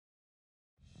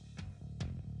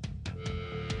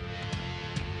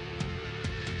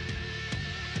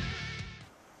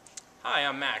Hi,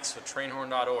 I'm Max with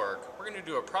trainhorn.org. We're going to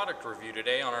do a product review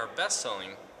today on our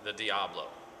best-selling, the Diablo.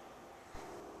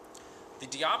 The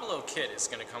Diablo kit is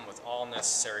going to come with all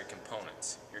necessary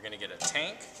components. You're going to get a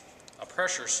tank, a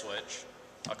pressure switch,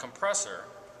 a compressor,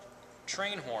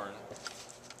 train horn,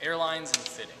 air lines, and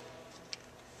fitting.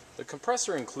 The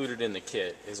compressor included in the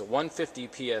kit is a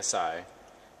 150 psi,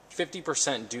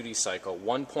 50% duty cycle,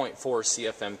 1.4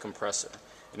 CFM compressor.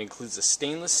 It includes a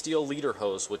stainless steel leader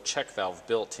hose with check valve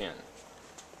built in.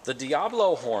 The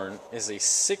Diablo horn is a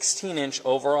 16-inch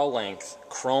overall length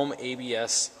chrome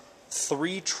ABS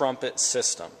 3-trumpet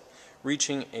system,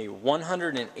 reaching a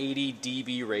 180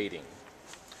 dB rating.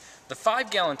 The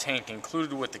 5-gallon tank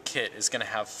included with the kit is going to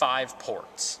have 5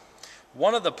 ports.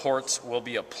 One of the ports will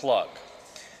be a plug.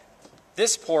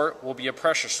 This port will be a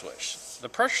pressure switch. The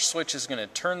pressure switch is going to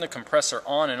turn the compressor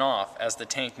on and off as the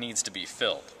tank needs to be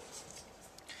filled.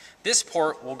 This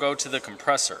port will go to the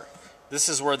compressor. This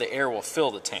is where the air will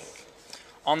fill the tank.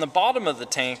 On the bottom of the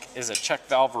tank is a check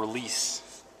valve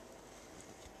release.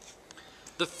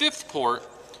 The 5th port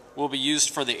will be used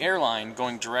for the air line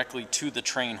going directly to the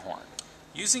train horn.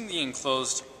 Using the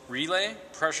enclosed relay,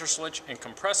 pressure switch, and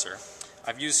compressor,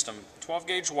 I've used some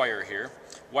 12-gauge wire here,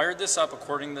 wired this up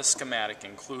according to the schematic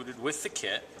included with the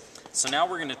kit. So now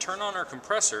we're going to turn on our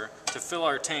compressor to fill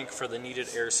our tank for the needed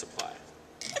air supply.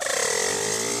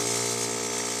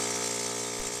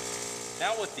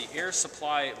 Now with the air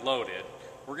supply loaded,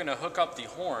 we're going to hook up the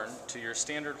horn to your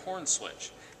standard horn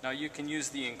switch. Now you can use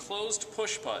the enclosed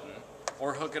push button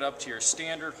or hook it up to your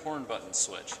standard horn button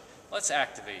switch. Let's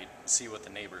activate and see what the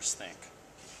neighbors think.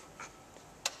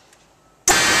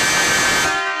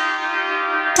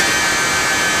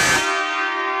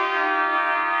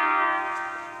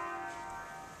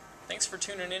 Thanks for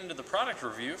tuning in to the product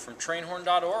review from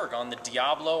trainhorn.org on the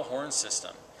Diablo horn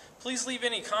system. Please leave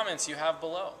any comments you have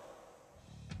below.